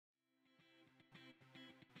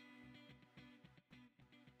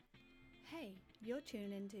You're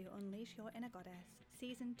tuned into Unleash Your Inner Goddess,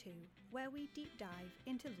 Season 2, where we deep dive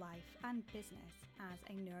into life and business as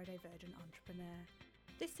a neurodivergent entrepreneur.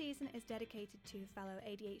 This season is dedicated to fellow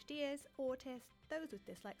ADHDers, autists, those with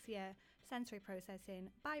dyslexia, sensory processing,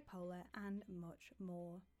 bipolar, and much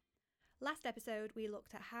more. Last episode, we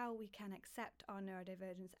looked at how we can accept our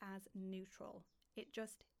neurodivergence as neutral. It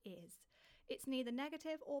just is. It's neither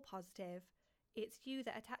negative or positive. It's you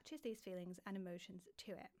that attaches these feelings and emotions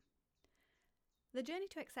to it. The journey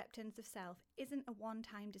to acceptance of self isn't a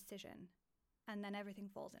one-time decision and then everything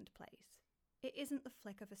falls into place. It isn't the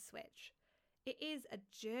flick of a switch. It is a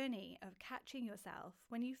journey of catching yourself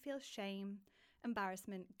when you feel shame,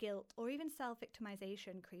 embarrassment, guilt, or even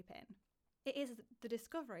self-victimization creep in. It is the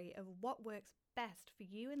discovery of what works best for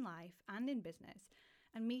you in life and in business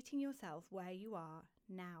and meeting yourself where you are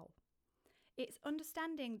now. It's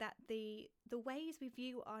understanding that the ways we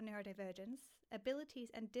view our neurodivergence, abilities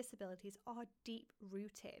and disabilities are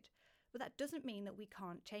deep-rooted, but that doesn't mean that we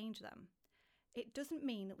can't change them. It doesn't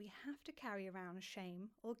mean that we have to carry around shame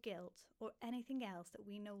or guilt or anything else that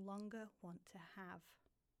we no longer want to have.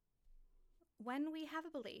 When we have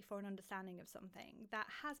a belief or an understanding of something that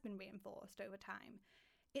has been reinforced over time,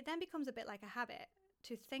 it then becomes a bit like a habit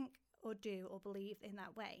to think or do or believe in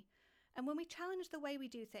that way. And when we challenge the way we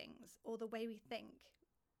do things or the way we think,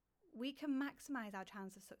 we can maximize our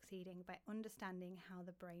chance of succeeding by understanding how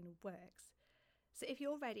the brain works. So if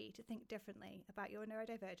you're ready to think differently about your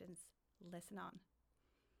neurodivergence, listen on.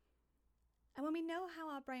 And when we know how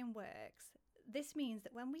our brain works, this means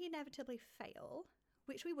that when we inevitably fail,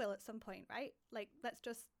 which we will at some point, right? Like, let's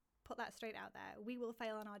just put that straight out there. We will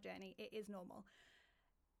fail on our journey. It is normal.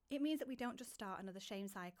 It means that we don't just start another shame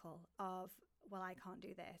cycle of, well, I can't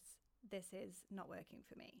do this. This is not working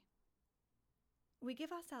for me. We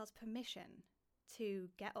give ourselves permission to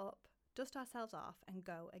get up, dust ourselves off, and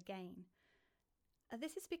go again.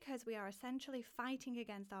 This is because we are essentially fighting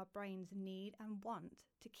against our brain's need and want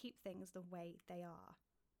to keep things the way they are.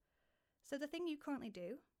 So the thing you currently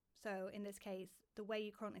do, so in this case, the way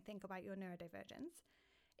you currently think about your neurodivergence,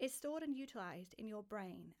 is stored and utilized in your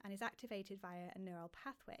brain and is activated via a neural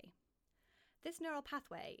pathway. This neural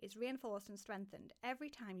pathway is reinforced and strengthened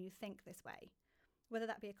every time you think this way, whether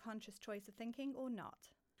that be a conscious choice of thinking or not.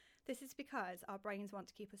 This is because our brains want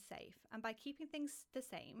to keep us safe, and by keeping things the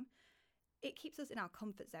same, it keeps us in our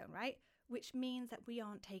comfort zone, right? Which means that we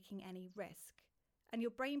aren't taking any risk. And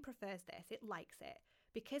your brain prefers this, it likes it,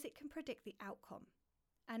 because it can predict the outcome.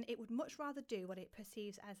 And it would much rather do what it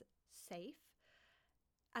perceives as safe,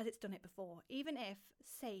 as it's done it before, even if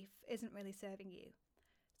safe isn't really serving you.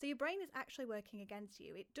 So your brain is actually working against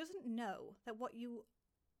you. It doesn't know that what you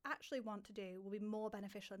actually want to do will be more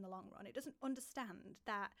beneficial in the long run. It doesn't understand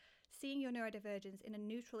that seeing your neurodivergence in a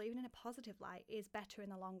neutral, even in a positive light, is better in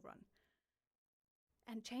the long run.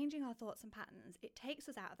 And changing our thoughts and patterns, it takes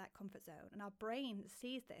us out of that comfort zone, and our brain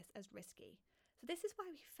sees this as risky. So this is why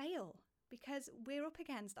we fail, because we're up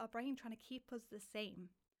against our brain trying to keep us the same.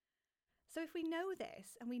 So if we know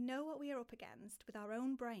this and we know what we are up against with our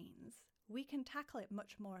own brains, we can tackle it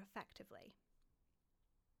much more effectively.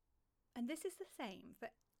 And this is the same for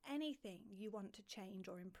anything you want to change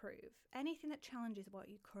or improve, anything that challenges what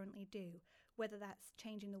you currently do, whether that's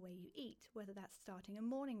changing the way you eat, whether that's starting a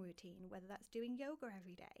morning routine, whether that's doing yoga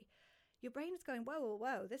every day. Your brain is going,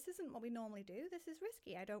 whoa, this isn't what we normally do. This is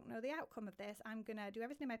risky. I don't know the outcome of this. I'm going to do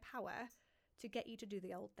everything in my power to get you to do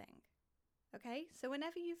the old thing. Okay? So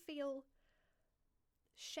whenever you feel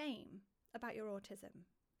shame about your autism,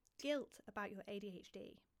 guilt about your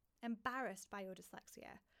ADHD, embarrassed by your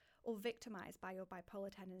dyslexia, or victimized by your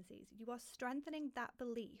bipolar tendencies, you are strengthening that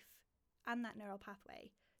belief and that neural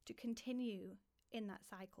pathway to continue in that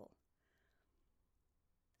cycle.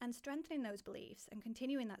 And strengthening those beliefs and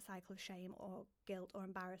continuing that cycle of shame or guilt or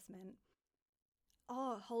embarrassment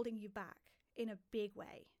are holding you back in a big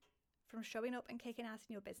way from showing up and kicking ass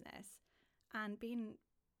in your business and being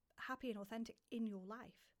happy and authentic in your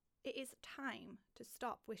life. It is time to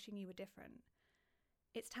stop wishing you were different.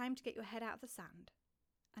 It's time to get your head out of the sand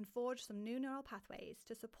and forge some new neural pathways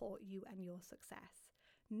to support you and your success,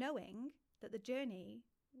 knowing that the journey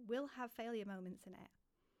will have failure moments in it.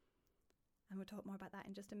 And we'll talk more about that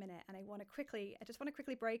in just a minute. And I just want to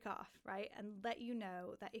quickly break off, right, and let you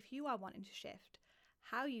know that if you are wanting to shift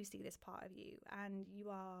how you see this part of you and you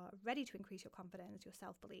are ready to increase your confidence, your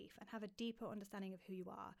self-belief, and have a deeper understanding of who you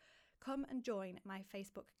are, come and join my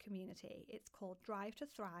Facebook community. It's called Drive to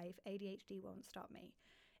Thrive, ADHD Won't Stop Me.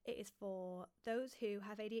 It is for those who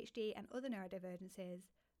have ADHD and other neurodivergences,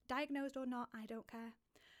 diagnosed or not, I don't care.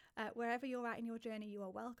 Wherever you're at in your journey, you are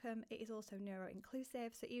welcome. It is also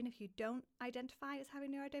neuro-inclusive. So even if you don't identify as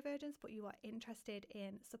having neurodivergence, but you are interested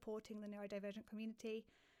in supporting the neurodivergent community,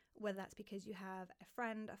 whether that's because you have a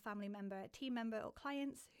friend, a family member, a team member, or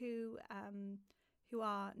clients who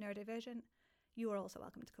are neurodivergent, you are also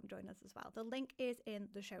welcome to come join us as well. The link is in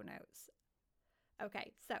the show notes.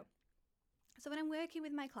 Okay, so when I'm working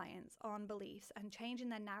with my clients on beliefs and changing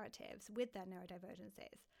their narratives with their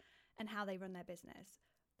neurodivergences and how they run their business,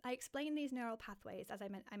 I explain these neural pathways, as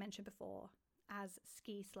I mentioned before, as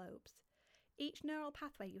ski slopes. Each neural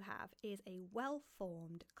pathway you have is a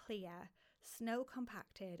well-formed, clear,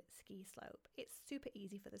 snow-compacted ski slope. It's super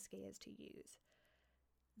easy for the skiers to use.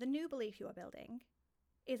 The new belief you are building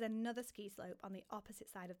is another ski slope on the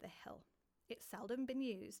opposite side of the hill. It's seldom been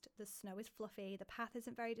used, the snow is fluffy, the path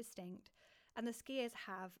isn't very distinct, and the skiers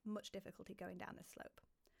have much difficulty going down this slope.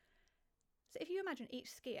 So if you imagine each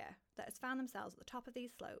skier that has found themselves at the top of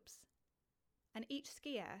these slopes, and each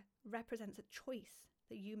skier represents a choice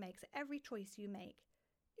that you make, so every choice you make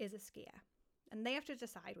is a skier, and they have to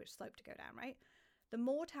decide which slope to go down, right? The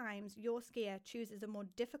more times your skier chooses a more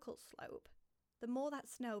difficult slope, the more that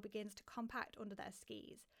snow begins to compact under their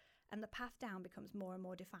skis, and the path down becomes more and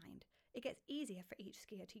more defined. It gets easier for each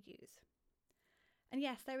skier to use. And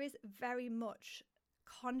yes, there is very much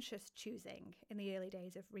conscious choosing in the early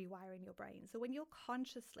days of rewiring your brain. So when you're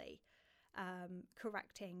consciously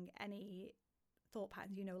correcting any thought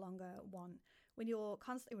patterns you no longer want, when you're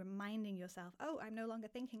constantly reminding yourself, oh, I'm no longer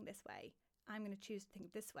thinking this way, I'm going to choose to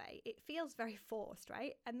think this way, it feels very forced,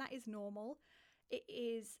 right? And that is normal. It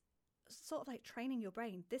is sort of like training your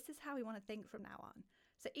brain. This is how we want to think from now on.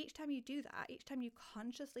 So each time you do that, each time you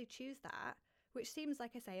consciously choose that, which seems,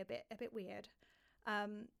 like I say, a bit weird,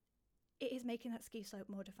 it is making that ski slope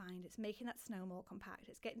more defined. It's making that snow more compact.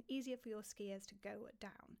 It's getting easier for your skiers to go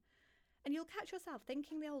down. And you'll catch yourself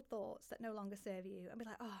thinking the old thoughts that no longer serve you and be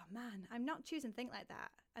like, oh man, I'm not choosing to think like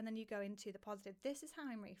that. And then you go into the positive. This is how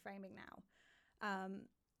I'm reframing now.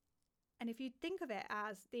 And if you think of it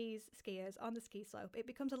as these skiers on the ski slope, it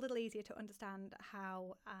becomes a little easier to understand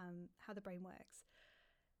how the brain works.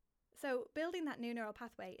 So building that new neural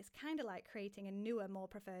pathway is kind of like creating a newer, more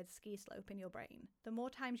preferred ski slope in your brain. The more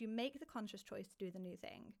times you make the conscious choice to do the new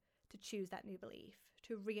thing, to choose that new belief,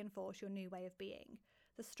 to reinforce your new way of being,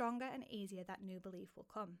 the stronger and easier that new belief will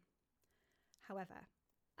come. However,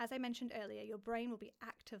 as I mentioned earlier, your brain will be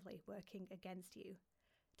actively working against you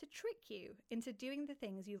to trick you into doing the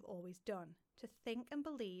things you've always done, to think and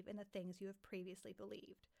believe in the things you have previously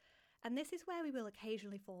believed. And this is where we will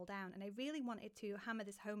occasionally fall down. And I really wanted to hammer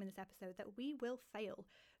this home in this episode that we will fail.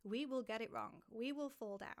 We will get it wrong. We will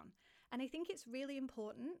fall down. And I think it's really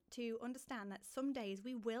important to understand that some days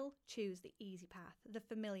we will choose the easy path, the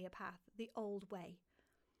familiar path, the old way.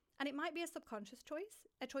 And it might be a subconscious choice,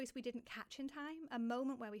 a choice we didn't catch in time, a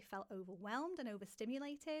moment where we felt overwhelmed and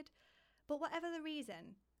overstimulated. But whatever the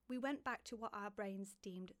reason, we went back to what our brains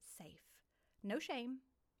deemed safe. No shame,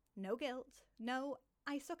 no guilt, no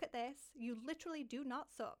I suck at this. You literally do not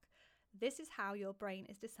suck. This is how your brain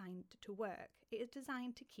is designed to work. It is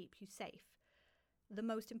designed to keep you safe. The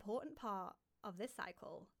most important part of this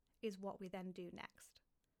cycle is what we then do next.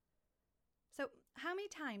 So, how many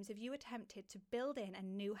times have you attempted to build in a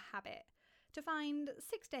new habit to find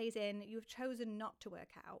 6 days in you've chosen not to work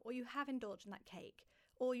out, or you have indulged in that cake,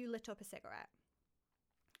 or you lit up a cigarette?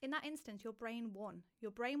 In that instance, your brain won.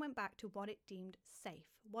 Your brain went back to what it deemed safe,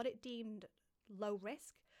 what it deemed low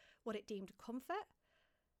risk, what it deemed comfort.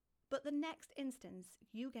 But the next instance,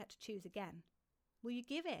 you get to choose again. Will you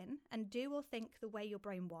give in and do or think the way your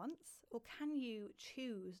brain wants, or can you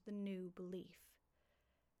choose the new belief?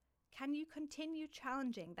 Can you continue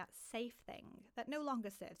challenging that safe thing that no longer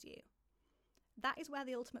serves you? That is where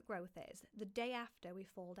the ultimate growth is, the day after we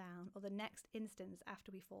fall down, or the next instance after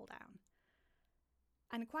we fall down.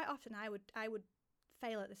 And quite often I would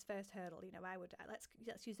fail at this first hurdle.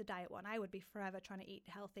 Let's use the diet one. I would be forever trying to eat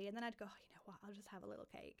healthy, and then I'd go, oh, you know what, I'll just have a little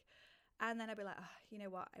cake. And then I'd be like, oh, you know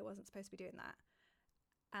what, I wasn't supposed to be doing that.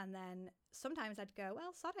 And then sometimes I'd go,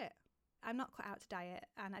 well, sod it, I'm not cut out to diet,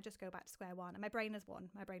 and I just go back to square one. And my brain has won.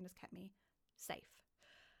 My brain has kept me safe.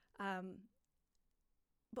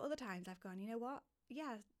 But other times I've gone, you know what,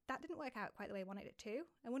 yeah, that didn't work out quite the way I wanted it to.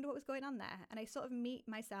 I wonder what was going on there. And I sort of meet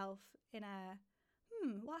myself in a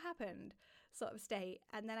what happened sort of state.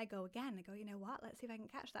 And then I go again. I go, you know what? Let's see if I can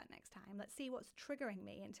catch that next time. Let's see what's triggering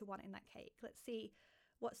me into wanting that cake. Let's see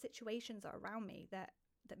what situations are around me that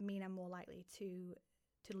mean I'm more likely to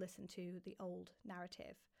listen to the old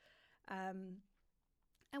narrative. And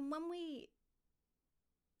when we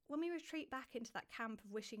retreat back into that camp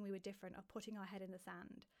of wishing we were different, or putting our head in the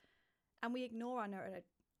sand, and we ignore our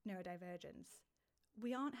neurodivergence,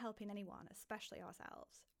 we aren't helping anyone, especially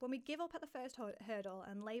ourselves. When we give up at the first hurdle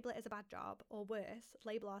and label it as a bad job, or worse,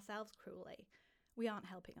 label ourselves cruelly, we aren't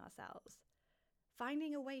helping ourselves.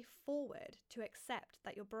 Finding a way forward to accept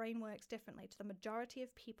that your brain works differently to the majority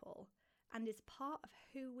of people and is part of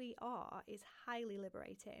who we are is highly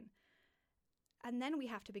liberating. And then we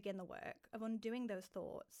have to begin the work of undoing those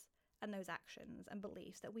thoughts and those actions and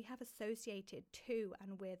beliefs that we have associated to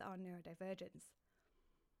and with our neurodivergence.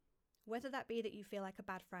 Whether that be that you feel like a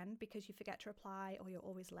bad friend because you forget to reply or you're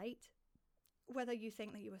always late, whether you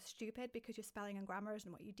think that you are stupid because your spelling and grammar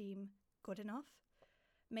isn't what you deem good enough.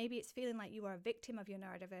 Maybe it's feeling like you are a victim of your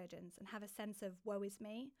neurodivergence and have a sense of woe is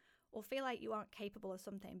me, or feel like you aren't capable of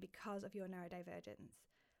something because of your neurodivergence.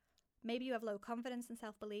 Maybe you have low confidence and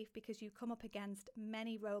self-belief because you come up against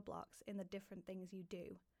many roadblocks in the different things you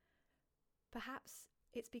do. Perhaps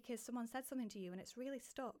it's because someone said something to you and it's really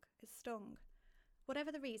stuck, it's stung.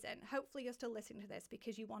 Whatever the reason, hopefully you're still listening to this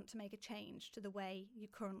because you want to make a change to the way you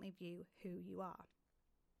currently view who you are.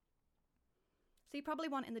 So you're probably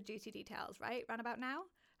wanting the juicy details, right? Round about now?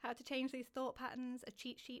 How to change these thought patterns, a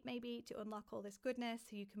cheat sheet maybe to unlock all this goodness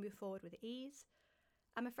so you can move forward with ease.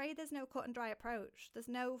 I'm afraid there's no cut and dry approach. There's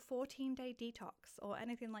no 14-day detox or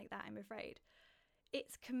anything like that, I'm afraid.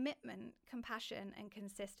 It's commitment, compassion, and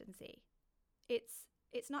consistency.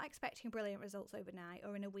 It's not expecting brilliant results overnight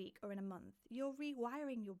or in a week or in a month. You're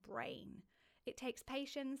rewiring your brain. It takes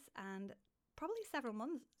patience and probably several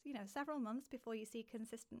months before you see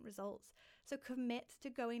consistent results. So commit to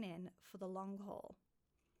going in for the long haul.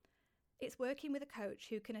 It's working with a coach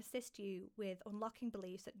who can assist you with unlocking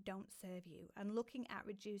beliefs that don't serve you and looking at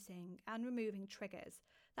reducing and removing triggers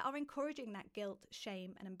that are encouraging that guilt,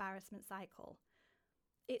 shame, and embarrassment cycle.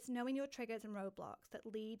 It's knowing your triggers and roadblocks that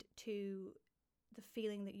lead to the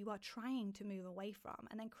feeling that you are trying to move away from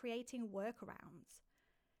and then creating workarounds.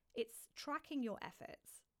 It's tracking your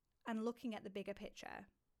efforts and looking at the bigger picture.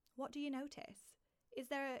 What do you notice? Is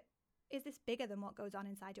this bigger than what goes on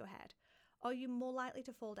inside your head? Are you more likely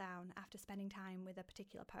to fall down after spending time with a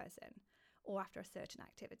particular person or after a certain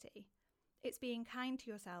activity? It's being kind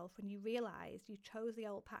to yourself when you realize you chose the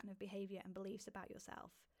old pattern of behavior and beliefs about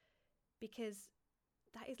yourself, because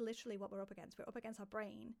that is literally what we're up against. We're up against our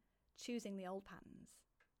brain choosing the old patterns.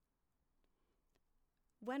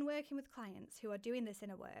 When working with clients who are doing this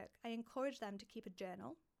inner work, I encourage them to keep a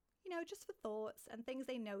journal, just for thoughts and things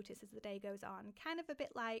they notice as the day goes on, kind of a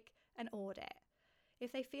bit like an audit.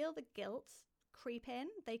 If they feel the guilt creep in,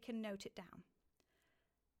 they can note it down.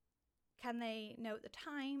 Can they note the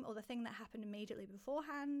time or the thing that happened immediately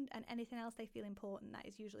beforehand, and anything else they feel important? That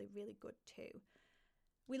is usually really good too.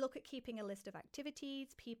 We look at keeping a list of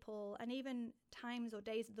activities, people, and even times or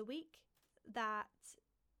days of the week that,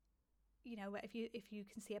 if you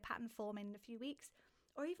can see a pattern forming in a few weeks,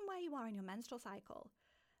 or even where you are in your menstrual cycle.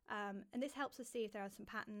 And this helps us see if there are some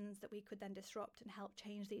patterns that we could then disrupt and help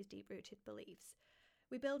change these deep-rooted beliefs.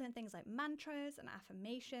 We build in things like mantras and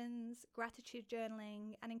affirmations, gratitude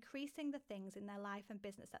journaling, and increasing the things in their life and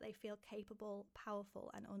business that they feel capable,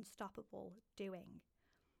 powerful, and unstoppable doing.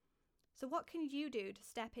 So what can you do to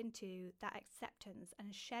step into that acceptance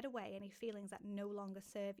and shed away any feelings that no longer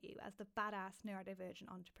serve you as the badass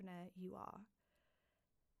neurodivergent entrepreneur you are?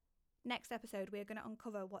 Next episode, we're going to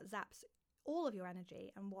uncover what zaps all of your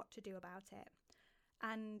energy and what to do about it.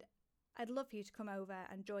 And I'd love for you to come over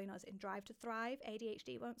and join us in Drive to Thrive,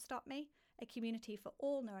 ADHD Won't Stop Me, a community for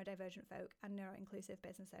all neurodivergent folk and neuro-inclusive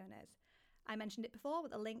business owners. I mentioned it before,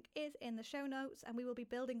 but the link is in the show notes, and we will be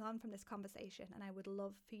building on from this conversation, and I would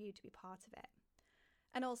love for you to be part of it.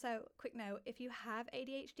 And also, quick note, if you have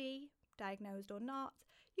ADHD, diagnosed or not,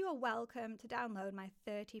 you are welcome to download my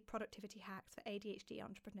 30 productivity hacks for ADHD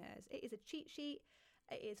entrepreneurs. It is a cheat sheet.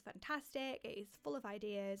 It is fantastic. It is full of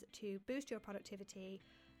ideas to boost your productivity,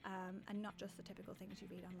 and not just the typical things you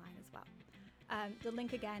read online as well. The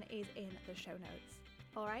link again is in the show notes.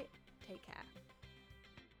 All right, take care.